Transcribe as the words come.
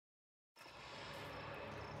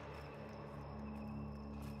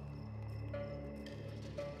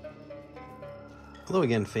Hello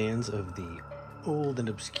again, fans of the old and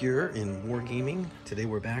obscure in wargaming. Today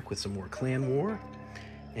we're back with some more Clan War,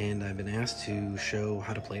 and I've been asked to show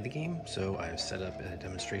how to play the game. So I've set up a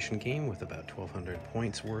demonstration game with about 1,200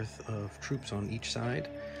 points worth of troops on each side.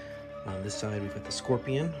 On this side we've got the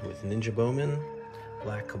Scorpion with Ninja Bowmen,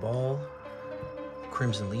 Black Cabal,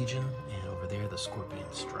 Crimson Legion, and over there the Scorpion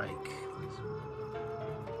Strike.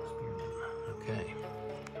 Okay.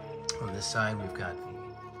 On this side we've got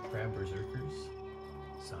the Crab Berserkers,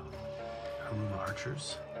 some Haruma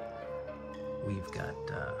Archers, we've got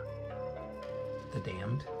the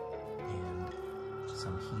Damned, and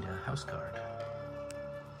some Hida House Guard,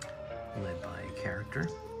 led by a character.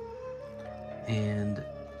 And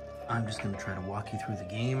I'm just going to try to walk you through the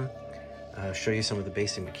game, show you some of the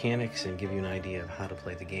basic mechanics, and give you an idea of how to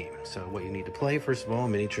play the game. So what you need to play, first of all,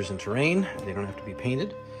 miniatures and terrain. They don't have to be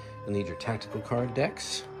painted. You'll need your tactical card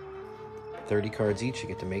decks, 30 cards each. You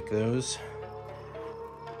get to make those,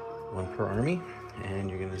 one per army. And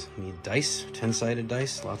you're going to need dice, 10-sided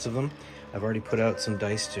dice, lots of them. I've already put out some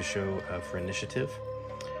dice to show for initiative.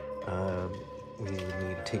 We would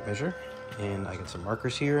need a tape measure, and I got some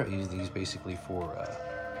markers here. I use these basically for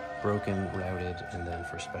broken, routed, and then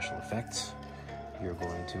for special effects. You're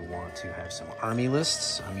going to want to have some army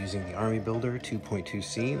lists. I'm using the Army Builder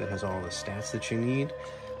 2.2c that has all the stats that you need.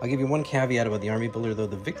 I'll give you one caveat about the Army Builder, though.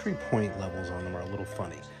 The victory point levels on them are a little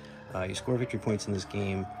funny. You score victory points in this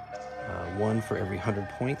game, one for every 100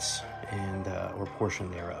 points, and or portion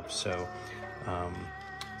thereof. So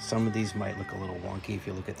some of these might look a little wonky. If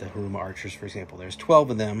you look at the Haruma Archers, for example, there's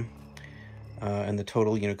 12 of them, and the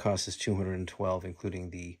total unit cost is 212, including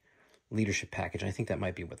the leadership package. I think that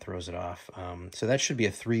might be what throws it off. So that should be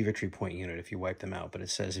a 3 victory point unit if you wipe them out, but it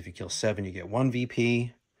says if you kill 7, you get 1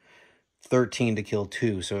 VP, 13 to kill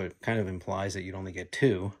 2, so it kind of implies that you'd only get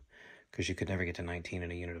 2, because you could never get to 19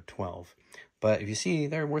 in a unit of 12. But if you see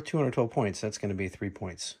they're worth 212 points, that's going to be 3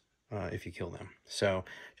 points if you kill them. So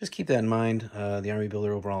just keep that in mind. The Army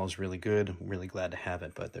Builder overall is really good. I'm really glad to have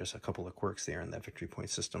it, but there's a couple of quirks there in that victory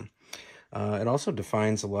point system. It also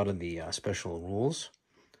defines a lot of the special rules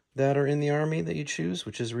that are in the army that you choose,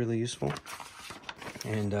 which is really useful.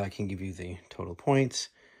 And I can give you the total points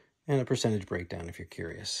and a percentage breakdown if you're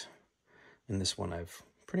curious. In this one, I've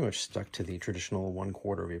pretty much stuck to the traditional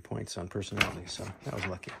 1/4 of your points on personality, so that was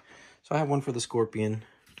lucky. So I have one for the Scorpion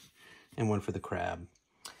and one for the Crab.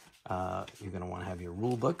 You're going to want to have your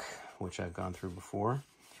rule book, which I've gone through before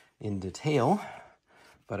in detail,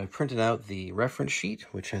 but I printed out the reference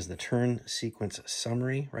sheet, which has the turn sequence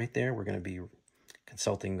summary right there. We're going to be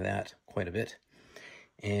consulting that quite a bit.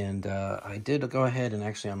 And I did go ahead and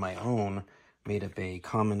actually on my own made up a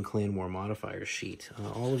common Clan War modifier sheet.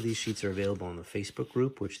 All of these sheets are available in the Facebook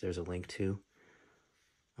group, which there's a link to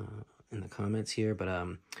in the comments here,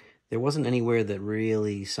 but there wasn't anywhere that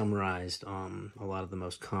really summarized a lot of the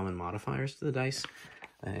most common modifiers to the dice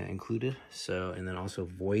included. So, and then also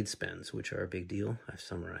void spends, which are a big deal. I've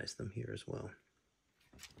summarized them here as well.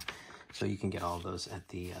 So you can get all of those at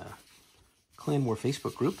the Clan War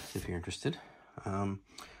Facebook group if you're interested.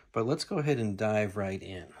 But let's go ahead and dive right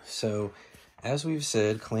in. So, as we've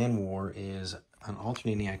said, Clan War is an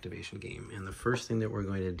alternating activation game, and the first thing that we're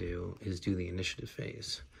going to do is do the initiative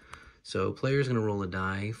phase. So players are going to roll a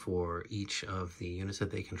die for each of the units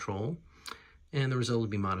that they control, and the result will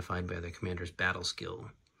be modified by their commander's battle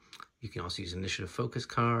skill. You can also use initiative focus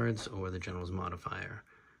cards or the general's modifier,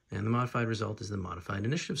 and the modified result is the modified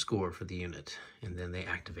initiative score for the unit, and then they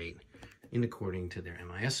activate in according to their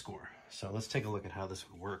MIS score. So let's take a look at how this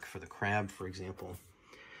would work for the Crab, for example.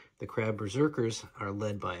 The Crab Berserkers are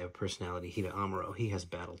led by a personality, Hida Amuro. He has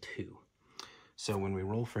Battle 2. So when we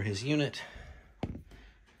roll for his unit,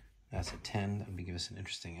 that's a 10. That would give us an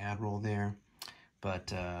interesting add roll there.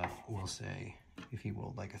 But we'll say if he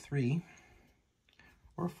rolled like a 3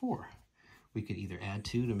 or a 4, we could either add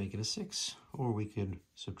 2 to make it a 6, or we could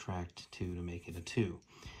subtract 2 to make it a 2.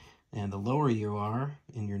 And the lower you are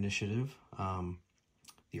in your initiative,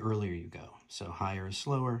 the earlier you go. So higher is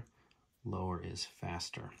slower, lower is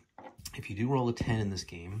faster. If you do roll a 10 in this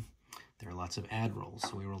game, there are lots of add rolls.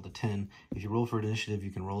 So we rolled a 10. If you roll for an initiative,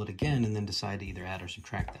 you can roll it again and then decide to either add or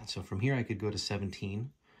subtract that. So from here, I could go to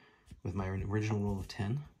 17 with my original roll of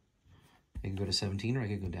 10. I could go to 17, or I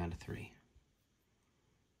could go down to 3.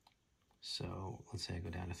 So let's say I go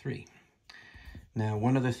down to 3. Now,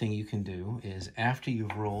 one other thing you can do is after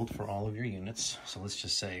you've rolled for all of your units, so let's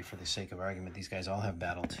just say for the sake of argument, these guys all have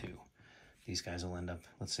Battle 2. These guys will end up,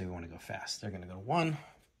 let's say we want to go fast. They're going to go to 1,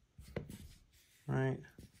 right?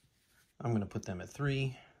 I'm going to put them at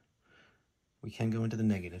 3. We can go into the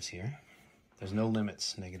negatives here. There's no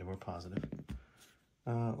limits, negative or positive.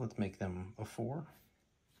 Let's make them a 4.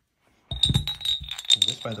 And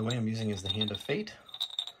this, by the way, I'm using as the Hand of Fate.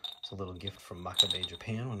 It's a little gift from Makabe,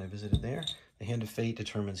 Japan when I visited there. The Hand of Fate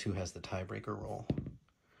determines who has the tiebreaker roll.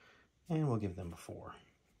 And we'll give them a 4.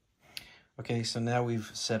 Okay, so now we've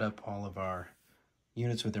set up all of our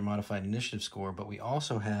units with their modified initiative score, but we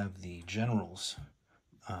also have the general's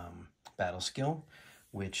battle skill,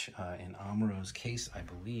 which in Amuro's case, I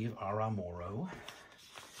believe, Aramoro.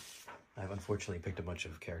 I've unfortunately picked a bunch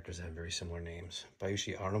of characters that have very similar names.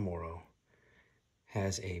 Bayushi Aramoro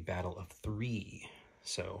has a battle of 3.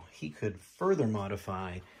 So he could further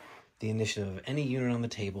modify the initiative of any unit on the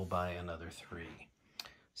table by another 3.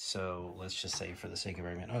 So let's just say, for the sake of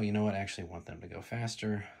argument, oh, you know what? I actually want them to go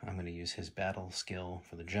faster. I'm going to use his battle skill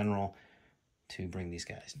for the general to bring these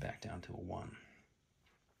guys back down to a 1.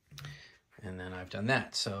 And then I've done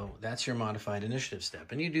that. So that's your modified initiative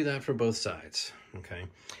step. And you do that for both sides, okay?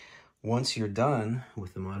 Once you're done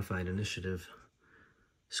with the modified initiative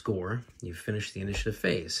score, you've finished the initiative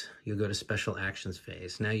phase. You'll go to special actions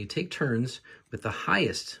phase. Now you take turns with the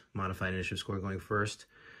highest modified initiative score going first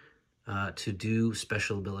to do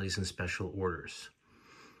special abilities and special orders.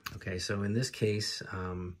 Okay, so in this case,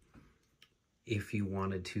 if you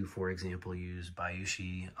wanted to, for example, use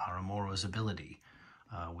Bayushi Aramoro's ability,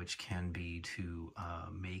 which can be to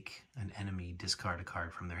make an enemy discard a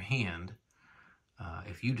card from their hand.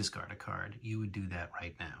 If you discard a card, you would do that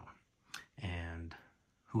right now. And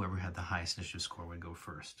whoever had the highest initiative score would go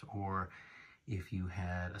first. Or if you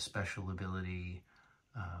had a special ability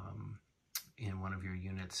in one of your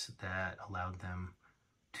units that allowed them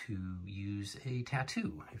to use a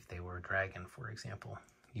tattoo, if they were a dragon, for example,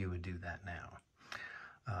 you would do that now.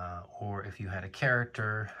 Or if you had a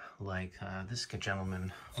character like this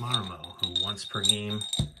gentleman, Marumo, who once per game,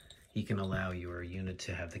 he can allow your unit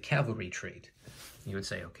to have the cavalry trait. You would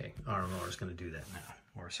say, okay, Marumo is going to do that now.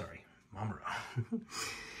 Or, sorry, Mamoru.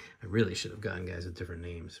 I really should have gotten guys with different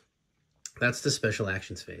names. That's the special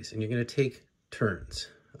actions phase, and you're going to take turns.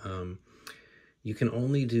 You can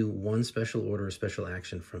only do one special order or special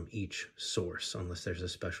action from each source, unless there's a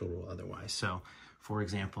special rule otherwise. So, for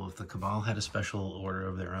example, if the Cabal had a special order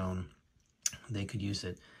of their own, they could use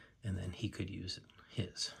it, and then he could use it,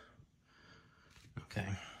 his. Okay,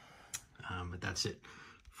 but that's it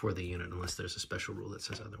for the unit, unless there's a special rule that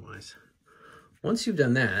says otherwise. Once you've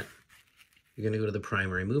done that, you're going to go to the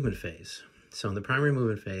primary movement phase. So in the primary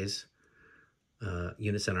movement phase,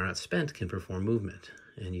 units that are not spent can perform movement,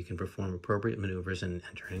 and you can perform appropriate maneuvers and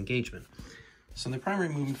enter an engagement. So in the primary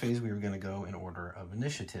movement phase, we were going to go in order of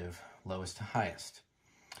initiative, lowest to highest.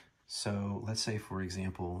 So let's say, for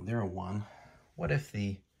example, they're a 1. What if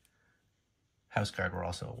the house card were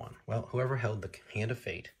also a 1? Well, whoever held the Hand of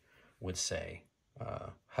Fate would say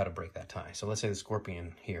how to break that tie. So let's say the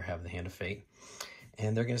Scorpion here have the Hand of Fate,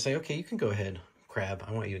 and they're going to say, okay, you can go ahead, Crab,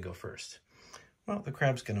 I want you to go first. Well, the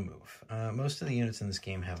Crab's going to move. Most of the units in this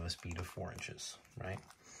game have a speed of 4 inches, right?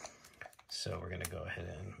 So we're going to go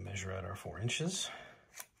ahead and measure out our 4 inches.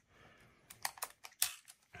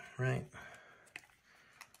 Right.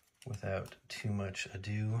 Without too much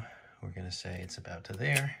ado, we're going to say it's about to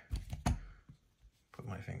there. Put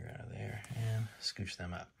my finger out of there and scooch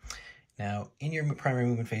them up. Now, in your primary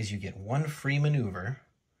movement phase, you get 1 free maneuver.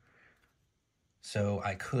 So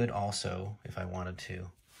I could also, if I wanted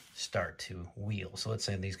to, start to wheel. So let's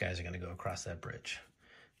say these guys are going to go across that bridge.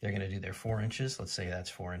 They're going to do their 4 inches. Let's say that's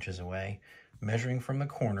 4 inches away. Measuring from the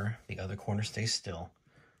corner, the other corner stays still.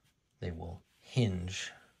 They will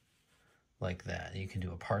hinge like that. You can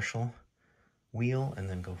do a partial wheel and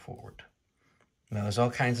then go forward. Now, there's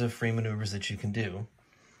all kinds of free maneuvers that you can do.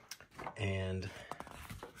 And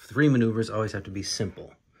 3 maneuvers always have to be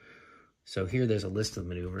simple. So here there's a list of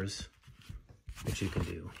maneuvers that you can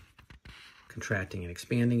do. Contracting and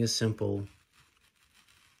expanding is simple,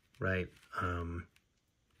 right?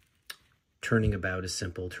 Turning about is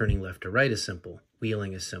simple. Turning left to right is simple.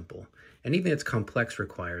 Wheeling is simple. Anything that's complex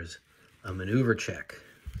requires a maneuver check.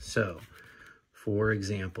 So, for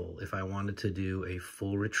example, if I wanted to do a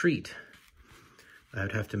full retreat, I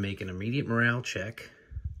would have to make an immediate morale check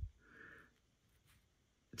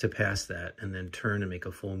to pass that, and then turn and make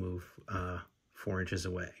a full move 4 inches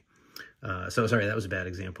away. So sorry, that was a bad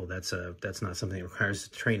example. That's not something that requires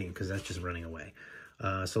training, because that's just running away.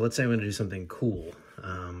 So let's say I'm going to do something cool.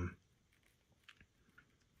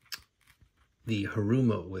 The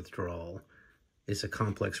Haruma withdrawal is a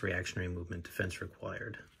complex reactionary movement, defense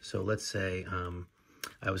required. So let's say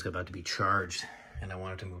I was about to be charged and I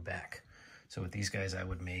wanted to move back. So with these guys, I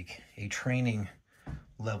would make a training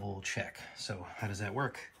level check. So how does that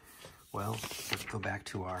work? Well, let's go back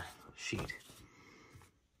to our sheet.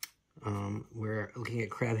 we're looking at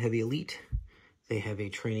Crab Heavy Elite. They have a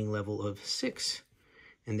training level of 6,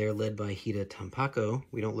 and they're led by Hida Tampako.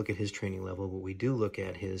 We don't look at his training level, but we do look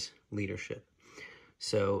at his leadership.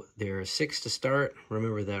 So there are 6 to start.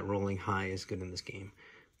 Remember that rolling high is good in this game.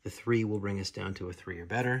 The 3 will bring us down to a 3 or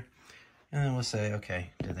better. And then we'll say, okay,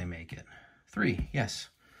 did they make it? 3, yes.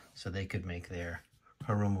 So they could make their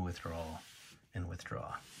Haruma withdrawal and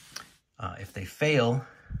withdraw. If they fail,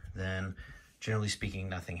 then generally speaking,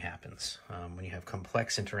 nothing happens. When you have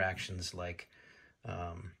complex interactions like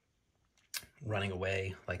running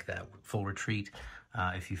away, like that full retreat,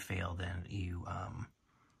 if you fail, then you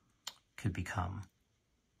could become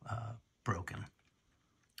broken.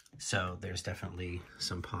 So there's definitely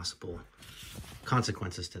some possible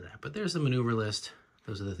consequences to that. But there's the maneuver list.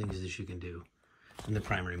 Those are the things that you can do in the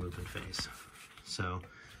primary movement phase. So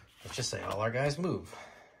let's just say all our guys move,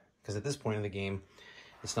 because at this point in the game,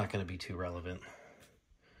 it's not going to be too relevant.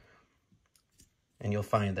 And you'll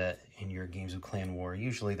find that in your games of Clan War,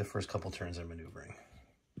 usually the first couple turns are maneuvering.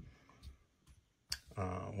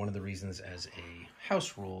 One of the reasons as a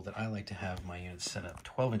house rule that I like to have my units set up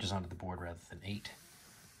 12 inches onto the board rather than 8,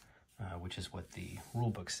 which is what the rule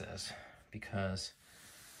book says, because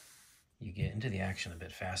you get into the action a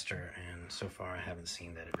bit faster, and so far I haven't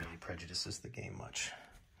seen that it really prejudices the game much.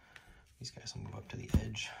 These guys will move up to the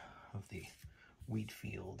edge of the wheat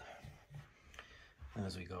field. And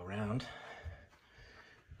as we go around,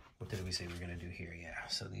 what did we say we were going to do here? Yeah,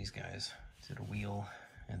 so these guys did a wheel,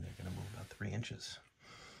 and they're going to move about 3 inches.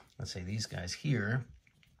 Let's say these guys here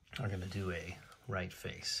are going to do a right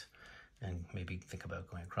face, and maybe think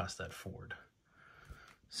about going across that ford.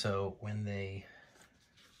 So when they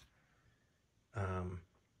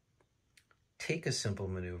take a simple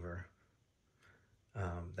maneuver,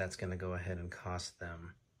 that's going to go ahead and cost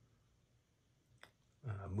them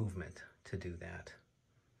movement to do that.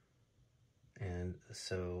 And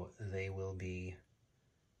so they will be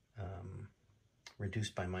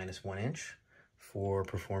reduced by -1 inch for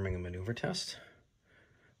performing a maneuver test.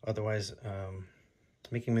 Otherwise,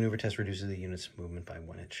 making maneuver test reduces the unit's movement by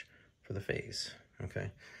 1 inch for the phase.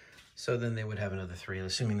 Okay, so then they would have another 3.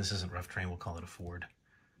 Assuming this isn't rough terrain, we'll call it a ford.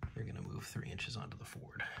 They're going to move 3 inches onto the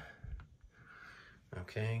ford.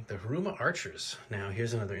 Okay, the Haruma archers. Now,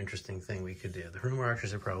 here's another interesting thing we could do. The Haruma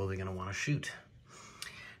archers are probably going to want to shoot.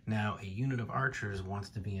 Now, a unit of archers wants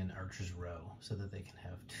to be in archer's row so that they can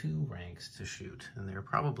have 2 ranks to shoot. And they're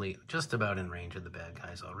probably just about in range of the bad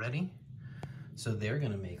guys already. So they're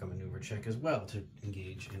going to make a maneuver check as well to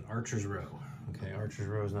engage in archer's row. Okay, archer's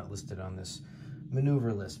row is not listed on this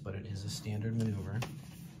maneuver list, but it is a standard maneuver.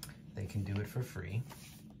 They can do it for free.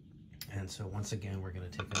 And so once again, we're going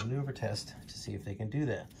to take a maneuver test to see if they can do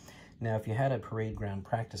that. Now, if you had a parade ground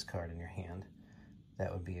practice card in your hand,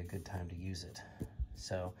 that would be a good time to use it.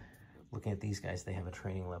 So looking at these guys, they have a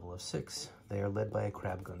training level of 6. They are led by a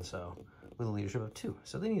crab gunso with a leadership of 2.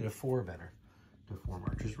 So they need a 4 or better to form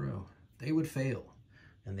archer's row. They would fail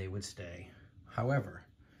and they would stay. However,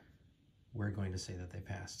 we're going to say that they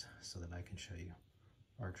passed so that I can show you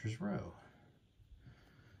archer's row.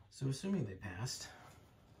 So assuming they passed,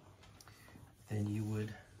 then you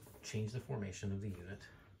would change the formation of the unit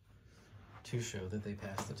to show that they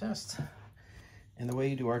passed the test. And the way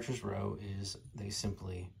you do archer's row is they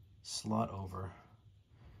simply slot over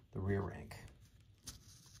the rear rank.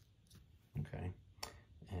 Okay,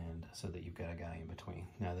 and so that you've got a guy in between.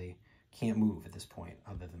 Now they can't move at this point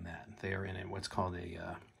other than that. They are in what's called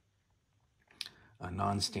a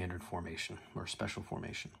non-standard formation or special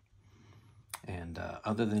formation. And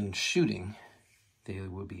other than shooting, they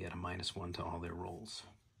would be at a -1 to all their rolls.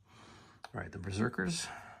 All right, the berserkers,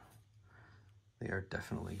 they are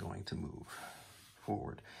definitely going to move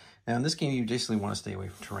forward. Now in this game, you basically want to stay away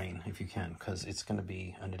from terrain if you can, because it's going to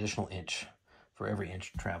be an additional inch for every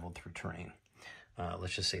inch traveled through terrain.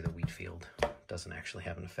 Let's just say the wheat field doesn't actually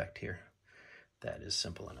have an effect here. That is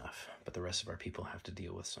simple enough, but the rest of our people have to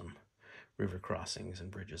deal with some river crossings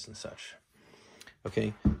and bridges and such.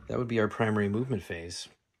 Okay, that would be our primary movement phase.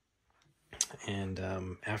 And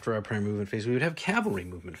after our primary movement phase, we would have cavalry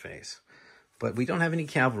movement phase. But we don't have any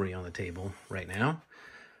cavalry on the table right now.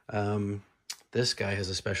 This guy has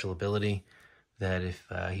a special ability that if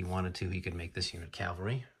he wanted to, he could make this unit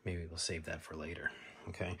cavalry. Maybe we'll save that for later.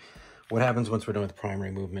 Okay, what happens once we're done with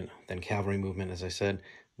primary movement, then cavalry movement, as I said,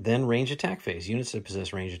 then range attack phase. Units that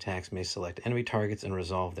possess range attacks may select enemy targets and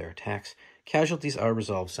resolve their attacks. Casualties are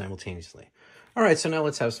resolved simultaneously. All right, so now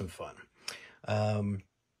let's have some fun.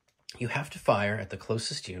 You have to fire at the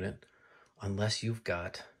closest unit unless you've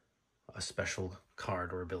got a special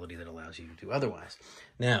card or ability that allows you to do otherwise.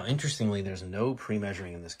 Now, interestingly, there's no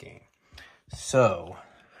pre-measuring in this game. So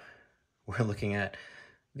we're looking at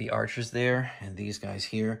the archers there and these guys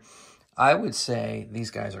here. I would say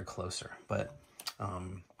these guys are closer, but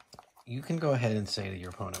you can go ahead and say to your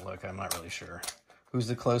opponent, look, I'm not really sure who's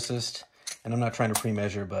the closest, and I'm not trying to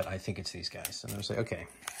pre-measure, but I think it's these guys. And they'll say, okay,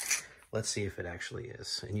 let's see if it actually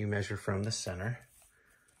is. And you measure from the center,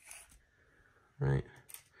 right?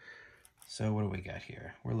 So what do we got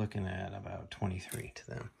here? We're looking at about 23 to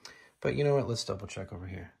them. But you know what? Let's double check over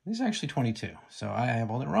here. This is actually 22, so I have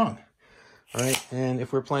all it wrong. All right, and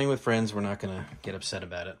if we're playing with friends, we're not going to get upset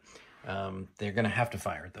about it. They're going to have to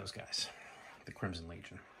fire at those guys, the Crimson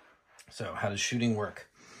Legion. So how does shooting work?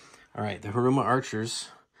 All right, the Haruma archers,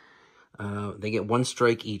 they get 1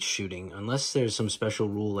 strike each shooting. Unless there's some special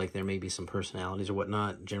rule, like there may be some personalities or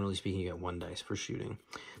whatnot, generally speaking, you get 1 dice for shooting.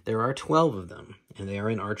 There are 12 of them, and they are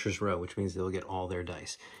in archer's row, which means they'll get all their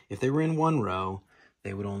dice. If they were in 1 row,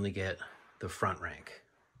 they would only get the front rank,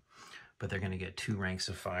 but they're going to get 2 ranks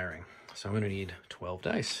of firing. So I'm going to need 12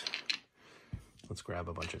 dice. Let's grab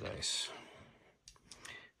a bunch of dice,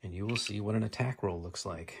 and you will see what an attack roll looks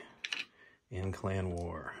like in Clan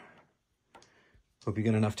War. Hope you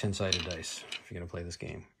get enough 10-sided dice if you're going to play this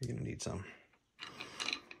game. You're going to need some.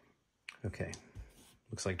 Okay,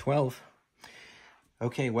 looks like 12.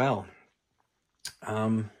 Okay, well,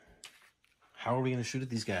 how are we going to shoot at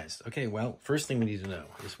these guys? Okay, well, first thing we need to know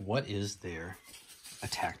is what is their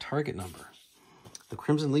attack target number? The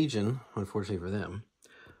Crimson Legion, unfortunately for them,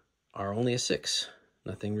 are only a 6.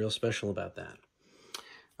 Nothing real special about that.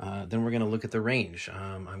 Then we're going to look at the range.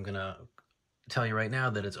 I'm going to tell you right now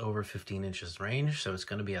that it's over 15 inches range, so it's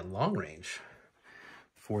going to be at long range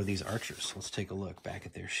for these archers. Let's take a look back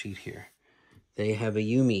at their sheet here. They have a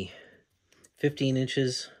Yumi. 15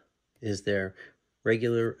 inches is their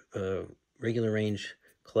regular range,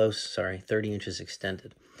 close, 30 inches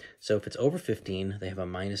extended. So if it's over 15, they have a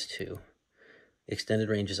 -2. Extended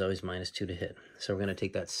range is always -2 to hit. So we're going to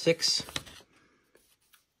take that 6,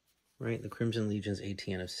 right? The Crimson Legion's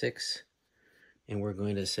ATN of 6. And we're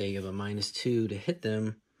going to say you have a -2 to hit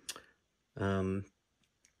them.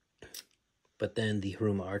 But then the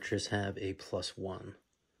Haruma archers have a +1.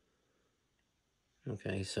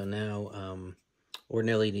 Okay, so now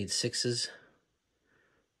ordinarily you need 6s.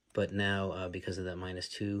 But now because of that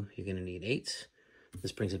 -2, you're going to need 8s.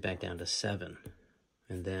 This brings it back down to 7.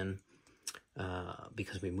 And then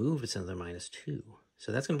because we moved, it's another -2.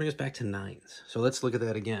 So that's going to bring us back to 9s. So let's look at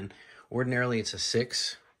that again. Ordinarily, it's a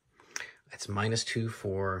 6. It's -2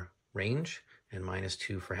 for range and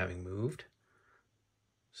 -2 for having moved.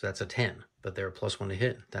 So that's a 10. But they're a +1 to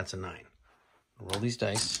hit. That's a 9. Roll these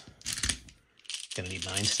dice. Going to need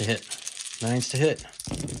 9s to hit. 9s to hit.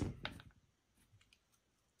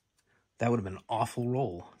 That would have been an awful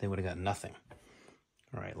roll. They would have got nothing.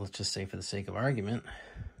 All right, let's just say for the sake of argument,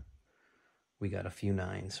 we got a few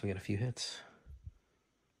 9s. We got a few hits.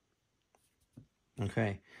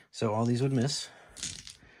 Okay, so all these would miss.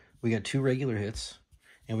 We got 2 regular hits,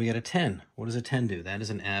 and we got a 10. What does a 10 do? That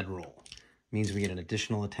is an add roll. It means we get an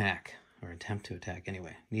additional attack, or attempt to attack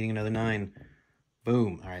anyway. Needing another 9,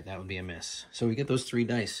 boom. All right, that would be a miss. So we get those 3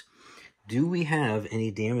 dice. Do we have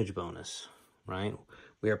any damage bonus, right?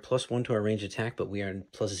 We are +1 to our range attack, but we are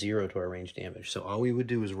 +0 to our range damage. So all we would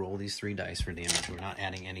do is roll these 3 dice for damage. We're not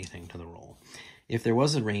adding anything to the roll. If there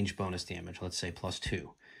was a range bonus damage, let's say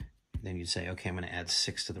 +2, then you'd say, okay, I'm going to add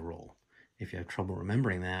 6 to the roll. If you have trouble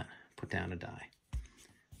remembering that, put down a die.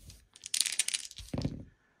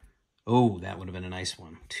 Oh, that would have been a nice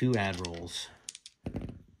one. 2 add rolls.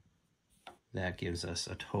 That gives us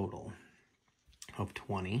a total of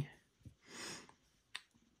 20.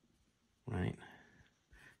 Right?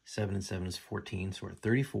 7 and 7 is 14, so we're at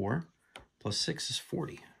 34. Plus 6 is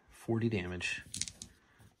 40. 40 damage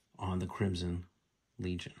on the Crimson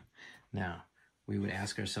Legion. Now, we would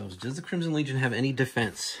ask ourselves, does the Crimson Legion have any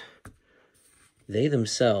defense? They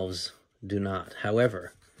themselves do not.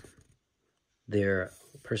 However, their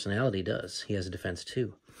personality does. He has a defense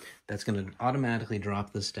too. That's going to automatically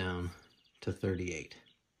drop this down to 38.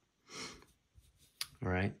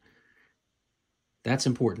 All right? That's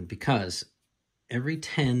important because every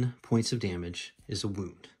 10 points of damage is a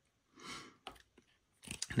wound.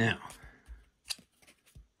 Now,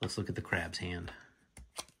 let's look at the crab's hand.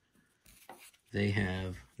 They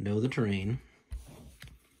have Know the Terrain,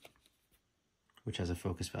 which has a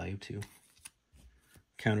focus value of 2.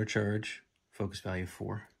 Countercharge, focus value of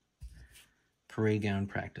 4. Parade Gown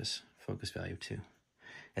Practice, focus value of 2.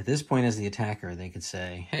 At this point, as the attacker, they could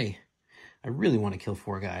say, hey, I really want to kill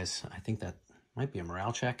 4 guys. I think that might be a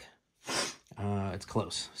morale check. It's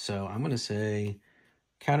close. So I'm going to say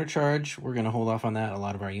Countercharge. We're going to hold off on that. A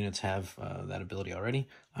lot of our units have that ability already.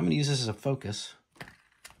 I'm going to use this as a focus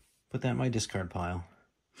Put that in my discard pile,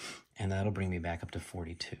 and that'll bring me back up to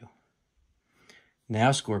 42.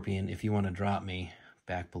 Now, Scorpion, if you want to drop me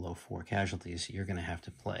back below 4 casualties, you're going to have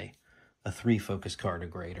to play a 3 focus card or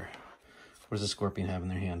greater. What does the Scorpion have in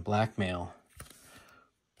their hand? Blackmail,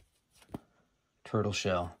 Turtle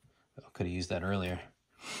Shell. Oh, could have used that earlier.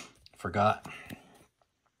 Forgot.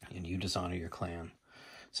 And you dishonor your clan.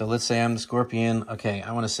 So let's say I'm the Scorpion. Okay,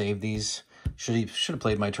 I want to save these. Should have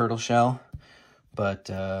played my Turtle Shell, but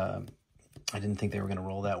I didn't think they were going to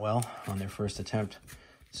roll that well on their first attempt.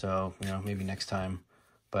 So, you know, maybe next time.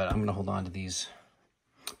 But I'm going to hold on to these.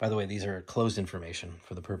 By the way, these are closed information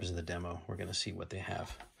for the purpose of the demo. We're going to see what they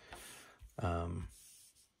have.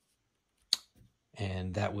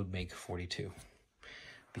 And that would make 42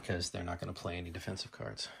 because they're not going to play any defensive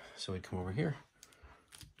cards. So we'd come over here.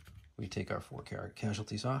 We take our 4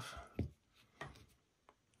 casualties off.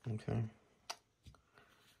 Okay.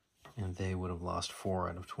 And they would have lost 4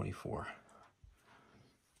 out of 24.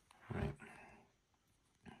 Right.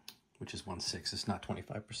 Which is 1/6. It's not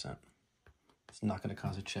 25%. It's not going to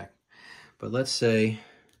cause a check. But let's say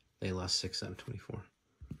they lost 6 out of 24.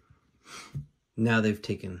 Now they've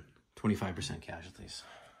taken 25% casualties.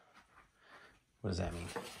 What does that mean?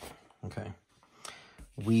 Okay.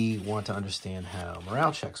 We want to understand how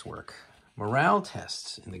morale checks work. Morale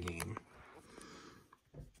tests in the game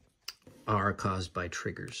are caused by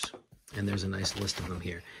triggers. And there's a nice list of them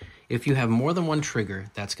here. If you have more than one trigger,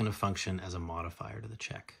 that's going to function as a modifier to the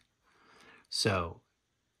check. So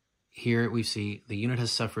here we see the unit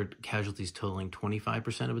has suffered casualties totaling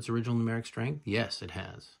 25% of its original numeric strength. Yes, it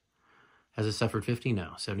has. Has it suffered 50?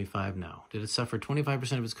 No. 75? No. Did it suffer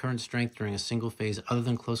 25% of its current strength during a single phase other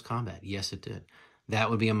than close combat? Yes, it did. That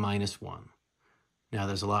would be a -1. Now,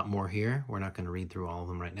 there's a lot more here. We're not going to read through all of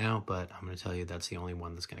them right now, but I'm going to tell you that's the only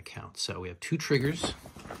one that's going to count. So we have 2 triggers.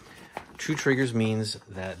 2 triggers means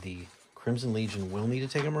that the Crimson Legion will need to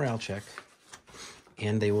take a morale check,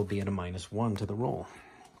 and they will be at a -1 to the roll.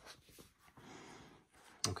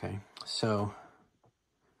 Okay, so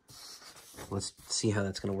let's see how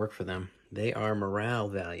that's going to work for them. They are morale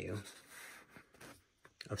value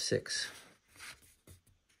of 6.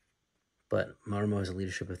 But Marmo has a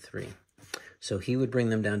leadership of 3. So he would bring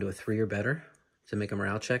them down to a 3 or better to make a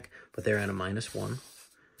morale check, but they're at a -1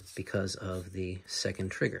 because of the second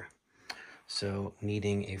trigger. So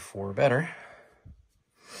needing a 4 or better,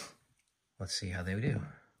 let's see how they would do.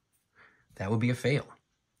 That would be a fail,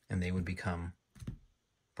 and they would become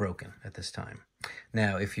broken at this time.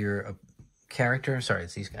 Now, if you're a character, sorry,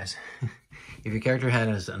 it's these guys. If your character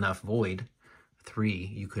has enough void, 3,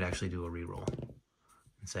 you could actually do a reroll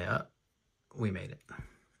and say, oh, we made it.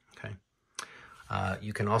 Okay.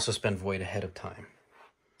 You can also spend void ahead of time.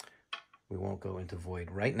 We won't go into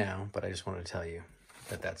void right now, but I just wanted to tell you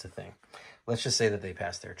that that's a thing. Let's just say that they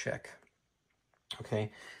passed their check.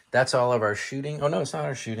 Okay. That's all of our shooting. Oh, no, it's not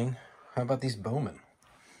our shooting. How about these bowmen?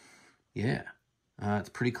 Yeah. It's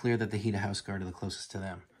pretty clear that the Hida House Guard are the closest to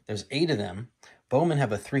them. There's 8 of them. Bowmen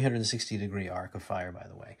have a 360-degree arc of fire, by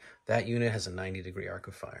the way. That unit has a 90-degree arc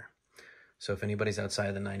of fire. So if anybody's outside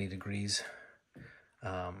of the 90 degrees,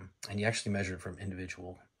 and you actually measure it from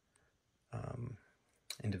individual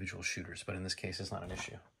shooters, but in this case, it's not an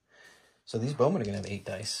issue. So these bowmen are going to have 8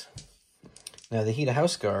 dice. Now, the Hida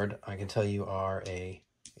House Guard, I can tell you, are a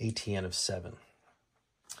ATN of 7.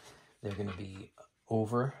 They're going to be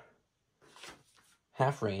over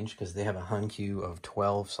half range because they have a Hun Q of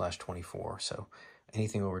 12/24. So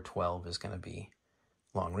anything over 12 is going to be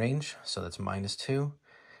long range. So that's -2.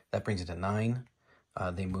 That brings it to 9.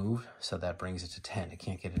 They move, so that brings it to 10. It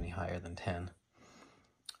can't get any higher than 10.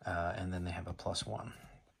 And then they have a +1.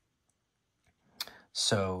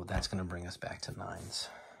 So that's going to bring us back to 9s.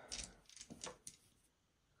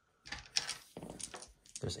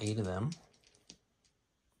 There's 8 of them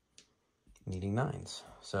needing 9s.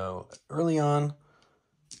 So early on,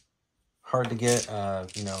 hard to get,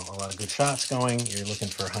 you know, a lot of good shots going. You're looking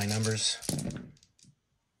for high numbers.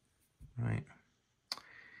 Right.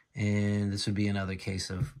 And this would be another case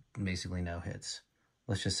of basically no hits.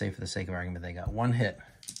 Let's just say for the sake of argument, they got 1 hit.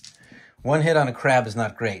 1 hit on a crab is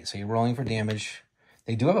not great, so you're rolling for damage.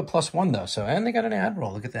 They do have a +1 though, so, and they got an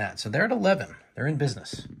admiral, look at that. So they're at 11, they're in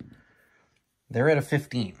business. They're at a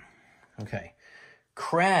 15, okay.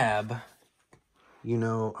 Crab, you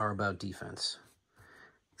know, are about defense.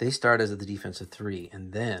 They start as a defense of 3,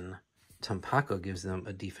 and then Tampako gives them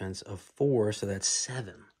a defense of 4, so that's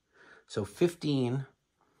 7. So 15,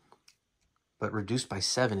 but reduced by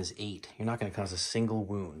 7 is 8. You're not going to cause a single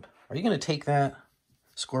wound. Are you going to take that,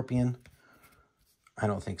 Scorpion? I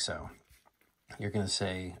don't think so. You're going to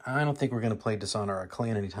say, I don't think we're going to play Dishonor our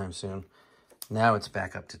clan anytime soon. Now it's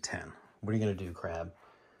back up to 10. What are you going to do, Crab?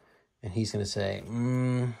 And he's going to say,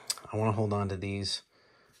 I want to hold on to these.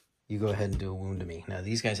 You go ahead and do a wound to me. Now,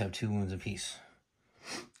 these guys have 2 wounds apiece.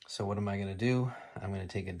 So what am I going to do? I'm going to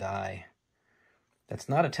take a die. That's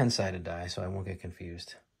not a 10-sided die, so I won't get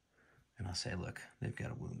confused. And I'll say, look, they've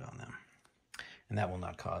got a wound on them. And that will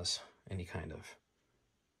not cause any kind of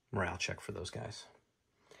morale check for those guys.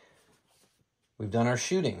 We've done our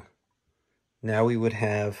shooting. Now we would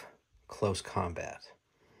have close combat.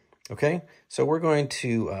 Okay, so we're going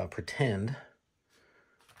to pretend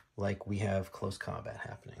like we have close combat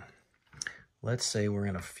happening. Let's say we're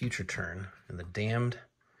in a future turn and the damned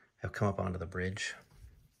have come up onto the bridge.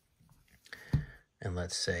 And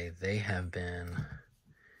let's say they have been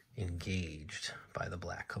engaged by the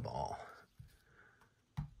Black Cabal.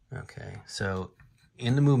 Okay, so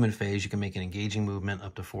in the movement phase, you can make an engaging movement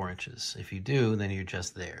up to 4 inches. If you do, then you're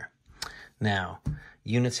just there. Now,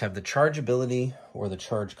 units have the charge ability or the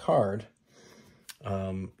charge card.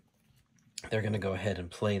 They're going to go ahead and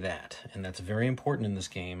play that. And that's very important in this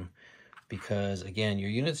game because, again, your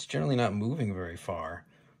unit's generally not moving very far,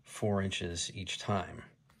 4 inches each time.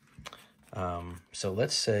 So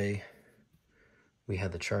let's say we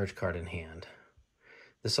had the charge card in hand.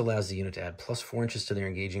 This allows the unit to add plus 4 inches to their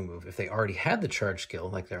engaging move. If they already had the charge skill,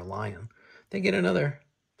 like their lion, they get another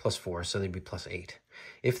plus 4, so they'd be plus 8.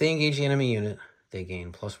 If they engage the enemy unit, they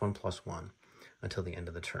gain +1/+1 until the end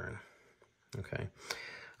of the turn. Okay.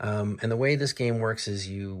 And the way this game works is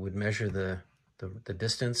you would measure the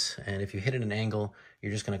distance, and if you hit at an angle,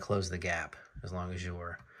 you're just going to close the gap as long as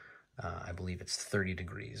you're, I believe it's 30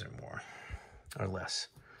 degrees or more, or less.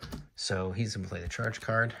 So he's going to play the charge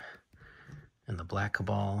card, and the Black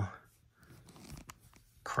Cabal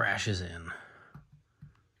crashes in.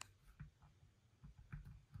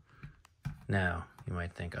 Now, you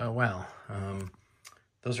might think, oh, well,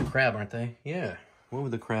 those are crab, aren't they? Yeah. What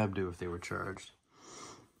would the crab do if they were charged?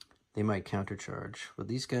 They might countercharge. But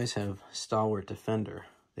these guys have Stalwart Defender.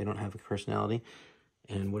 They don't have a personality.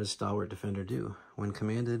 And what does Stalwart Defender do? When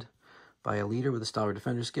commanded by a leader with a Stalwart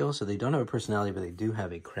Defender skill, so they don't have a personality, but they do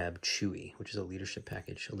have a Crab Chewy, which is a leadership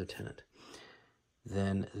package, a lieutenant.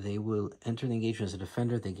 Then they will enter the engagement as a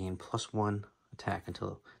defender. They gain +1 attack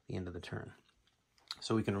until the end of the turn.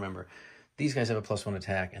 So we can remember, these guys have a +1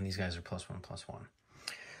 attack, and these guys are +1/+1.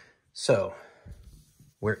 So,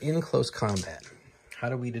 we're in close combat. How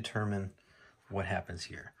do we determine what happens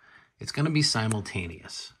here? It's going to be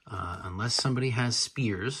simultaneous. Unless somebody has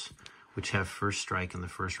spears, which have first strike in the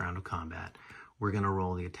first round of combat, we're going to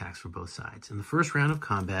roll the attacks for both sides. In the first round of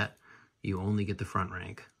combat, you only get the front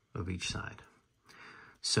rank of each side.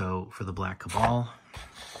 So, for the Black Cabal,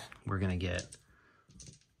 we're going to get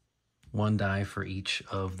 1 die for each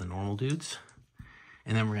of the normal dudes.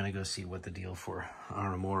 And then we're going to go see what the deal for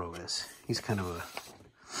Aramoro is. He's kind of a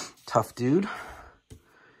tough dude.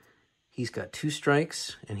 He's got 2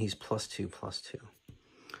 strikes, and he's +2/+2.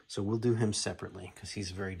 So we'll do him separately, because he's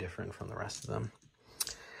very different from the rest of them.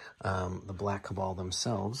 The Black Cabal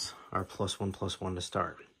themselves are +1/+1 to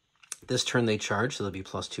start. This turn they charge, so they'll be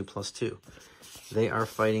 +2/+2. They are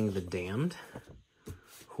fighting the Damned,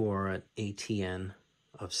 who are at ATN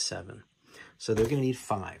of 7. So they're going to need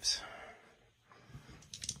 5s.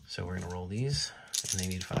 So we're going to roll these, and they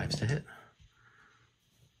need 5s to hit.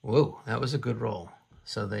 Whoa, that was a good roll.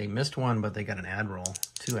 So they missed 1, but they got an ad roll,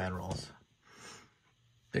 2 ad rolls.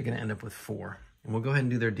 They're going to end up with 4. And we'll go ahead and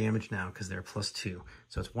do their damage now because they're +2.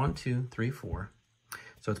 So it's 1, 2, 3, 4.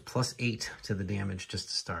 So it's +8 to the damage just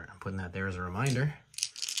to start. I'm putting that there as a reminder.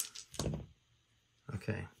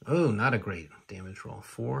 Okay. Oh, not a great damage roll.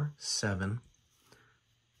 4, 7,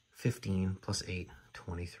 15 +8,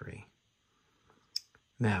 23.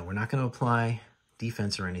 Now, we're not going to apply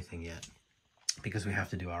defense or anything yet because we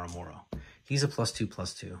have to do Aramoro. He's a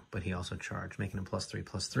 +2/+2, but he also charged, making him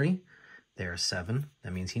 +3/+3. There are 7.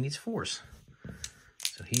 That means he needs 4s.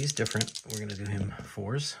 So he's different. We're going to do him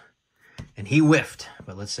 4s. And he whiffed,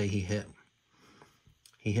 but let's say he hit.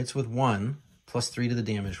 He hits with 1, +3 to the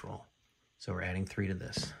damage roll. So we're adding 3 to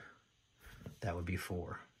this. That would be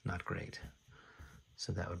 4. Not great.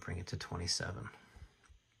 So that would bring it to 27.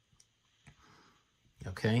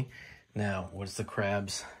 Okay, now what's the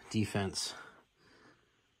crab's defense?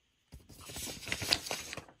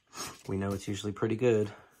 We know it's usually pretty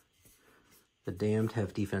good. The Damned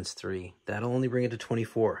have defense 3. That'll only bring it to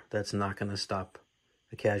 24. That's not going to stop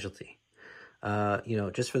a casualty. You know,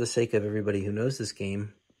 just for the sake of everybody who knows this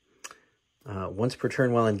game, once per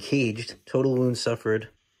turn while engaged, total wounds suffered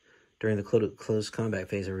during the close combat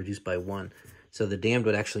phase are reduced by 1. So the Damned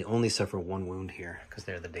would actually only suffer 1 wound here because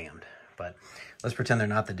they're the Damned. But let's pretend they're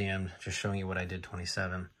not the Damned, just showing you what I did,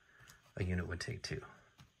 27. a unit would take 2.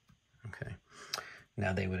 Okay.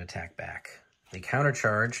 Now they would attack back. They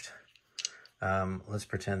countercharged. Let's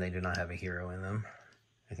pretend they do not have a hero in them.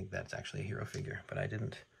 I think that's actually a hero figure, but I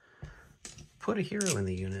didn't put a hero in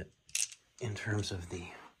the unit in terms of the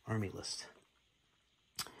army list.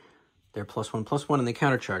 They're +1/+1, and they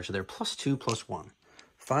countercharge. So they're +2/+1.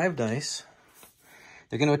 5 dice.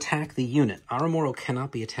 They're going to attack the unit. Aramoro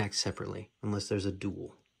cannot be attacked separately unless there's a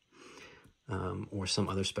duel or some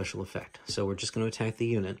other special effect. So we're just going to attack the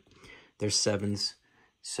unit. There's 7s.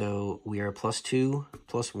 So we are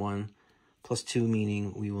 +2/+1. +2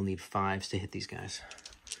 meaning we will need 5s to hit these guys.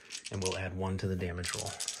 And we'll add 1 to the damage roll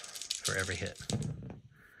for every hit.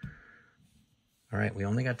 All right, we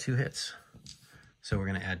only got 2 hits. So we're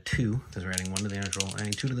going to add 2, because we're adding 1 to the damage roll,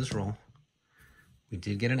 adding 2 to this roll. We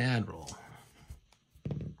did get an add roll.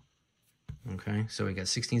 Okay, so we got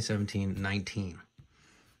 16, 17, 19.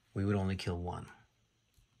 We would only kill 1.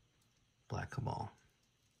 Black Cabal.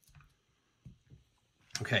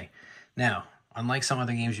 Okay, now, unlike some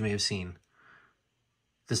other games you may have seen,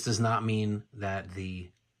 this does not mean that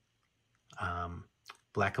the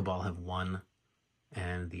Black Cabal have won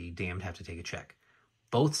and the Damned have to take a check.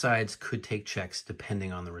 Both sides could take checks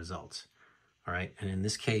depending on the results. All right, and in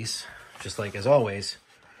this case, just like as always,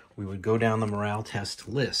 we would go down the morale test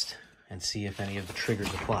list and see if any of the triggers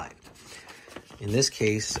apply. In this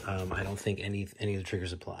case, I don't think any of the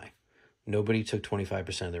triggers apply. Nobody took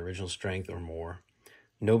 25% of their original strength or more.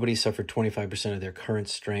 Nobody suffered 25% of their current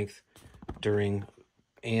strength during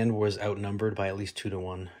and was outnumbered by at least 2 to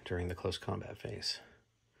 1 during the close combat phase.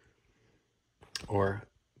 Or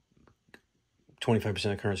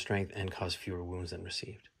 25% of current strength and caused fewer wounds than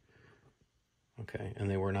received. Okay, and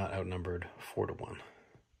they were not outnumbered 4 to 1.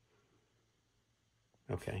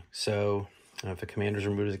 Okay, so if a commander is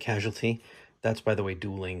removed as a casualty, that's, by the way,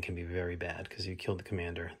 dueling can be very bad, because you killed the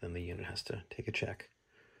commander, then the unit has to take a check.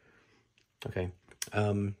 Okay,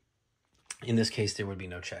 in this case, there would be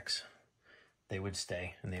no checks. They would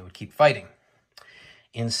stay, and they would keep fighting.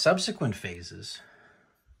 In subsequent phases,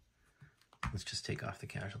 let's just take off the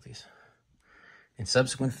casualties. In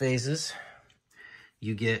subsequent phases,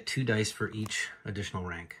 you get 2 dice for each additional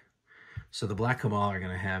rank. So the Black Cabal are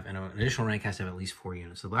going to have, and an additional rank has to have at least 4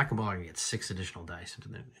 units. So the Black Cabal are going to get 6 additional dice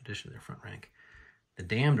in addition to their front rank. The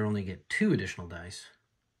Damned are only get 2 additional dice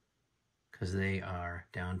because they are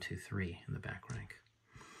down to 3 in the back rank.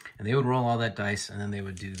 And they would roll all that dice, and then they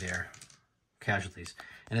would do their casualties.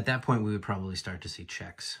 And at that point, we would probably start to see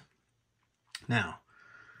checks. Now,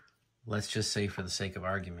 let's just say for the sake of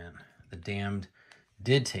argument, the Damned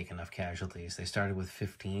did take enough casualties. They started with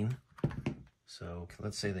 15. So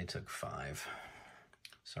let's say they took 5.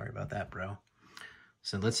 Sorry about that, bro.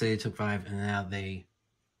 So let's say they took 5, and now they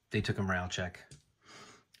took a morale check.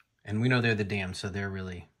 And we know they're the Damned, so they're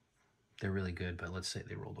really good, but let's say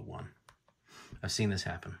they rolled a 1. I've seen this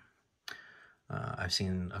happen. I've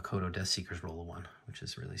seen Akodo Deathseekers roll a 1, which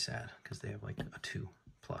is really sad, because they have like a 2+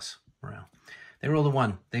 morale. They rolled a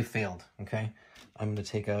 1. They failed, okay? I'm going to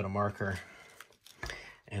take out a marker,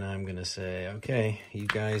 and I'm going to say, okay, you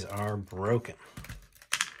guys are broken.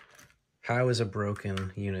 How is a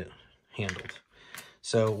broken unit handled?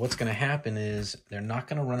 So what's going to happen is they're not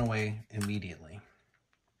going to run away immediately.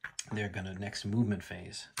 They're going to, next movement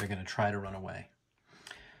phase, they're going to try to run away.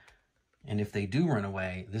 And if they do run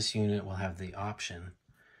away, this unit will have the option,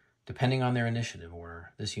 depending on their initiative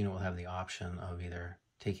order, this unit will have the option of either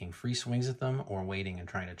taking free swings at them or waiting and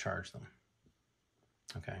trying to charge them.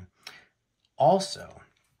 Okay. Also,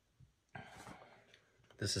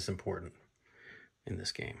 this is important in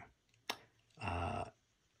this game.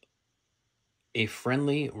 A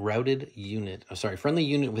friendly unit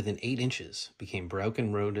within 8 inches became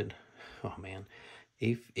broken, routed. Oh man.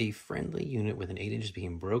 A friendly unit within 8 inches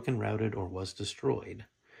became broken, routed, or was destroyed.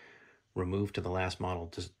 Removed to the last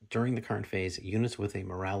model. During the current phase, units with a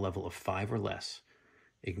morale level of 5 or less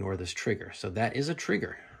ignore this trigger. So that is a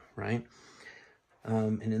trigger, right?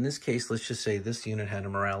 And in this case, let's just say this unit had a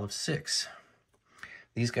morale of 6.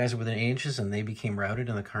 These guys are within 8 inches and they became routed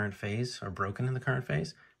in the current phase, or broken in the current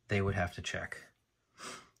phase, they would have to check.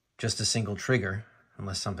 Just a single trigger,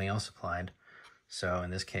 unless something else applied. So in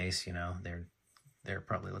this case, you know, they're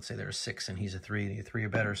probably, let's say they're a 6 and he's a 3 or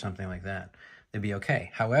better, something like that. They'd be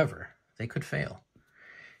okay. However, they could fail.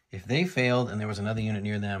 If they failed and there was another unit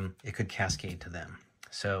near them, it could cascade to them.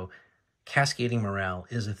 So cascading morale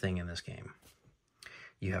is a thing in this game.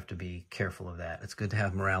 You have to be careful of that. It's good to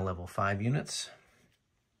have morale level 5 units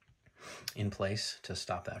in place to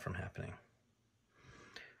stop that from happening.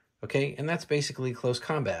 Okay, and that's basically close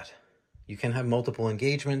combat. You can have multiple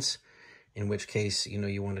engagements, in which case, you know,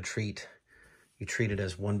 you want to treat you treat it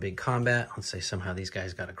as one big combat. Let's say somehow these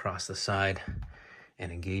guys got across the side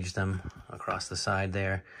and engage them across the side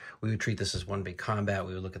there. We would treat this as one big combat.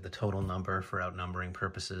 We would look at the total number for outnumbering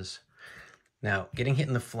purposes. Now, getting hit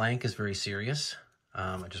in the flank is very serious.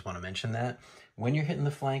 I just want to mention that. When you're hit in the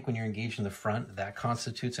flank, when you're engaged in the front, that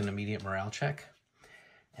constitutes an immediate morale check.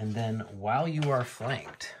 And then while you are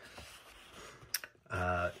flanked,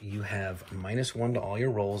 you have -1 to all your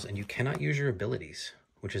rolls, and you cannot use your abilities,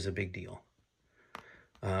 which is a big deal.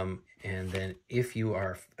 And then if you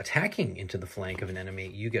are attacking into the flank of an enemy,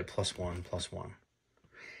 you get +1/+1.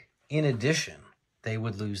 In addition, they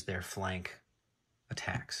would lose their flank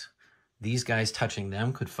attacks. These guys touching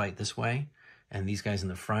them could fight this way, and these guys in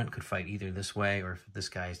the front could fight either this way or if this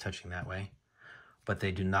guy is touching that way. But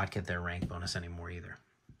they do not get their rank bonus anymore either.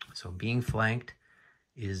 So being flanked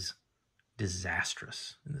is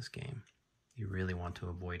disastrous in this game. You really want to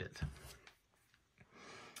avoid it.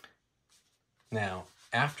 Now,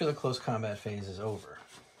 after the close combat phase is over,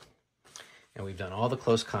 and we've done all the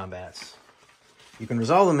close combats, you can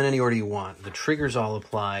resolve them in any order you want. The triggers all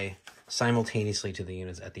apply simultaneously to the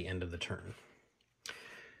units at the end of the turn.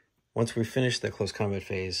 Once we finish the close combat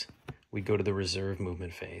phase, we go to the reserve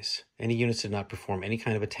movement phase. Any units did not perform any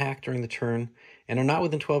kind of attack during the turn and are not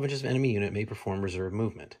within 12 inches of enemy unit may perform reserve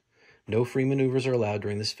movement. No free maneuvers are allowed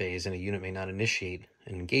during this phase, and a unit may not initiate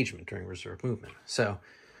an engagement during reserve movement. So,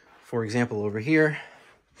 for example, over here,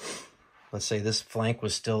 let's say this flank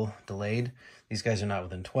was still delayed. These guys are not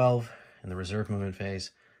within 12 in the reserve movement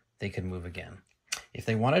phase. They could move again. If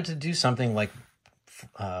they wanted to do something like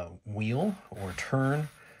wheel or turn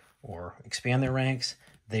or expand their ranks,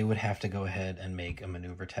 they would have to go ahead and make a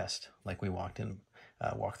maneuver test like we walked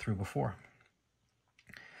through before.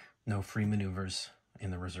 No free maneuvers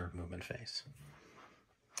in the reserve movement phase.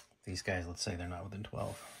 These guys, let's say they're not within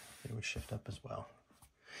 12. They would shift up as well.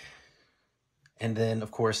 And then, of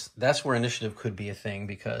course, that's where initiative could be a thing,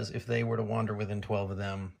 because if they were to wander within 12 of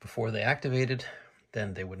them before they activated,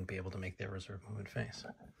 then they wouldn't be able to make their reserve movement phase.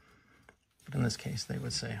 But in this case, they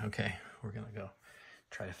would say, okay, we're going to go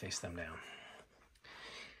try to face them down.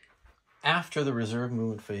 After the reserve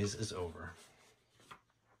movement phase is over,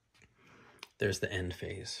 there's the end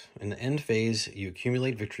phase. In the end phase, you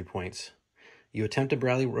accumulate victory points, you attempt to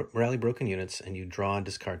rally broken units, and you draw and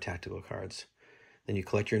discard tactical cards. Then you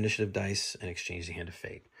collect your initiative dice and exchange the Hand of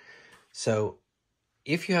Fate. So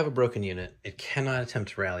if you have a broken unit, it cannot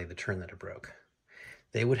attempt to rally the turn that it broke.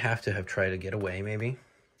 They would have to have tried to get away, maybe.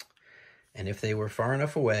 And if they were far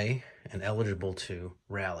enough away and eligible to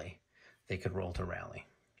rally, they could roll to rally.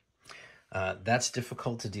 That's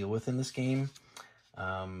difficult to deal with in this game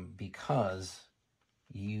because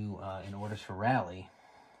you, in order to rally,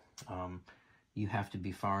 you have to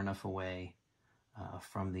be far enough away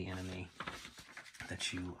from the enemy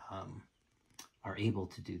that you are able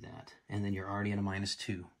to do that. And then you're already at a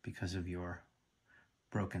 -2 because of your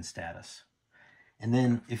broken status. And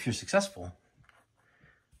then if you're successful,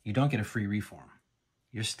 you don't get a free reform.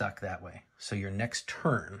 You're stuck that way. So your next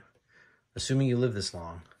turn, assuming you live this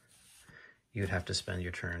long, you would have to spend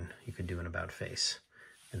your turn, you could do an about face,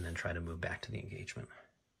 and then try to move back to the engagement.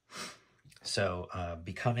 So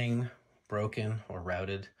becoming broken or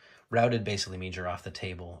routed. Routed basically means you're off the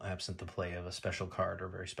table, absent the play of a special card or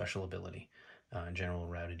very special ability. In general,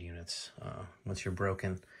 routed units, once you're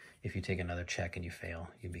broken, if you take another check and you fail,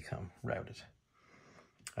 you become routed.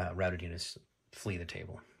 Routed units flee the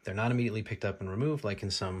table. They're not immediately picked up and removed like in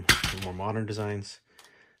some more modern designs.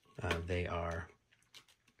 They are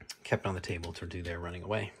kept on the table to do their running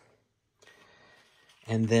away.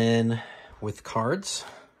 And then with cards,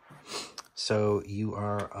 so you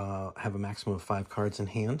are have a maximum of 5 cards in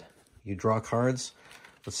hand. You draw cards.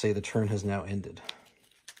 Let's say the turn has now ended.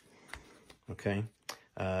 Okay,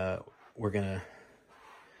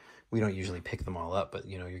 we don't usually pick them all up, but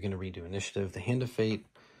you're going to redo initiative. The Hand of Fate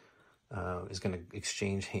is going to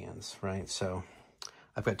exchange hands, right? So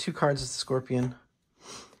I've got 2 cards as the Scorpion.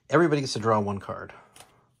 Everybody gets to draw 1 card.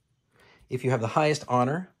 If you have the highest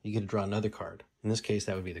honor, you get to draw another card. In this case,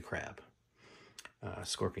 that would be the Crab.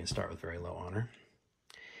 Scorpions start with very low honor.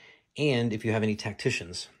 And if you have any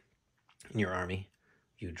tacticians in your army,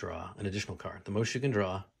 you draw an additional card. The most you can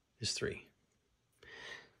draw is 3.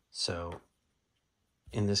 So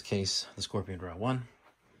in this case, the Scorpion would draw 1.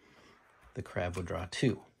 The Crab would draw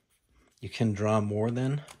 2. You can draw more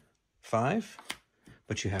than 5,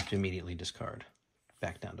 but you have to immediately discard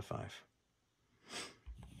back down to 5.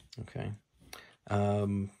 Okay.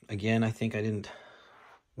 Again, I think I didn't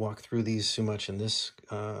walk through these too much in this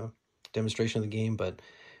demonstration of the game, but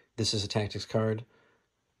this is a tactics card.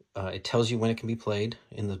 It tells you when it can be played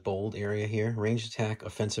in the bold area here. Ranged attack,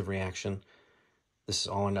 offensive reaction. this is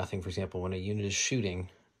all or nothing. For example, when a unit is shooting,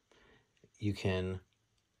 you can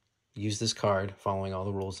use this card following all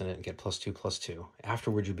the rules in it and get +2/+2.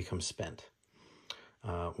 Afterwards, you become spent.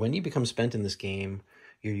 When you become spent in this game,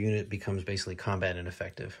 your unit becomes basically combat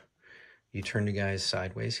ineffective. You turn the guys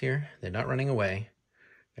sideways here. They're not running away.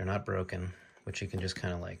 They're not broken, which you can just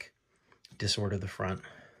kind of like disorder the front.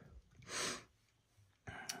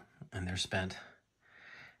 And they're spent.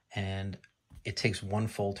 And it takes one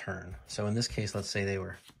full turn. So in this case, let's say they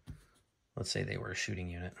were a shooting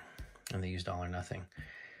unit and they used all or nothing.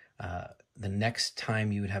 The next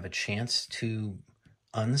time you would have a chance to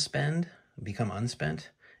become unspent,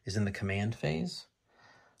 is in the command phase.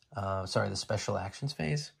 The special actions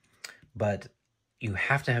phase. But you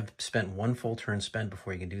have to have spent one full turn spent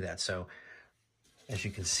before you can do that. So as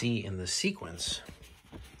you can see in the sequence,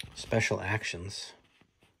 special actions,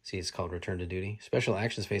 see it's called return to duty. Special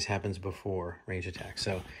actions phase happens before range attack.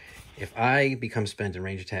 So if I become spent in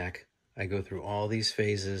range attack, I go through all these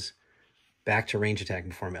phases back to range attack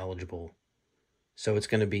before I'm eligible. So it's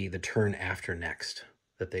going to be the turn after next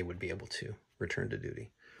that they would be able to return to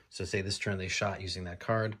duty. So say this turn they shot using that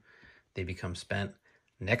card, they become spent.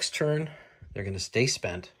 Next turn, they're going to stay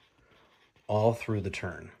spent all through the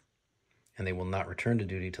turn, and they will not return to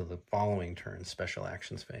duty till the following turn, special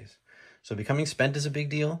actions phase. So becoming spent is a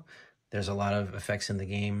big deal. There's a lot of effects in the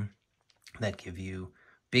game that give you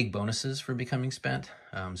big bonuses for becoming spent.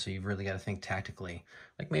 So you've really got to think tactically.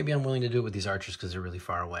 Like, maybe I'm willing to do it with these archers because they're really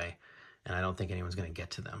far away, and I don't think anyone's going to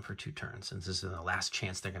get to them for 2 turns, since this is the last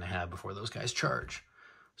chance they're going to have before those guys charge.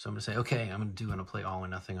 So I'm going to say, okay, I'm going to play all or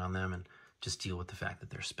nothing on them and just deal with the fact that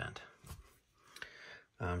they're spent.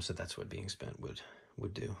 So that's what being spent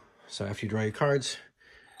would do. So after you draw your cards,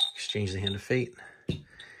 exchange the Hand of Fate.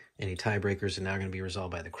 Any tiebreakers are now going to be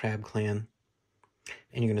resolved by the Crab Clan.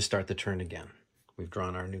 And you're going to start the turn again. We've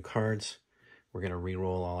drawn our new cards. We're going to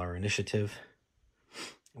re-roll all our initiative.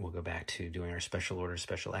 And we'll go back to doing our special orders,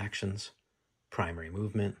 special actions, primary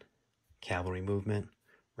movement, cavalry movement,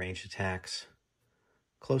 ranged attacks,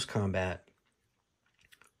 close combat,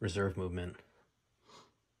 reserve movement,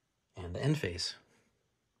 and the end phase.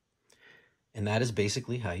 And that is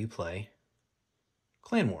basically how you play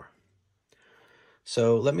Clan War.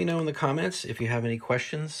 So let me know in the comments if you have any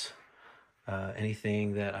questions,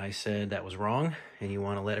 anything that I said that was wrong and you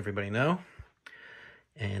want to let everybody know.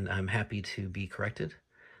 And I'm happy to be corrected.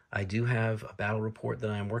 I do have a battle report that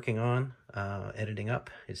I'm working on, editing up.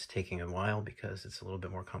 It's taking a while because it's a little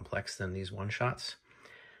bit more complex than these one-shots.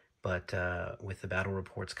 But with the battle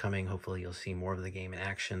reports coming, hopefully you'll see more of the game in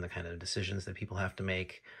action, the kind of decisions that people have to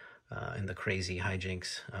make, and the crazy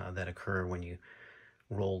hijinks that occur when you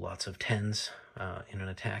roll lots of 10s in an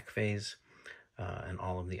attack phase, and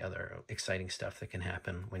all of the other exciting stuff that can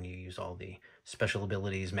happen when you use all the special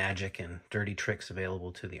abilities, magic, and dirty tricks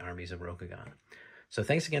available to the armies of Rokugan. So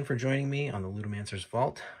thanks again for joining me on the Ludomancer's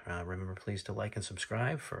Vault. Remember, please, to like and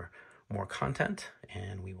subscribe for more content,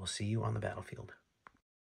 and we will see you on the battlefield.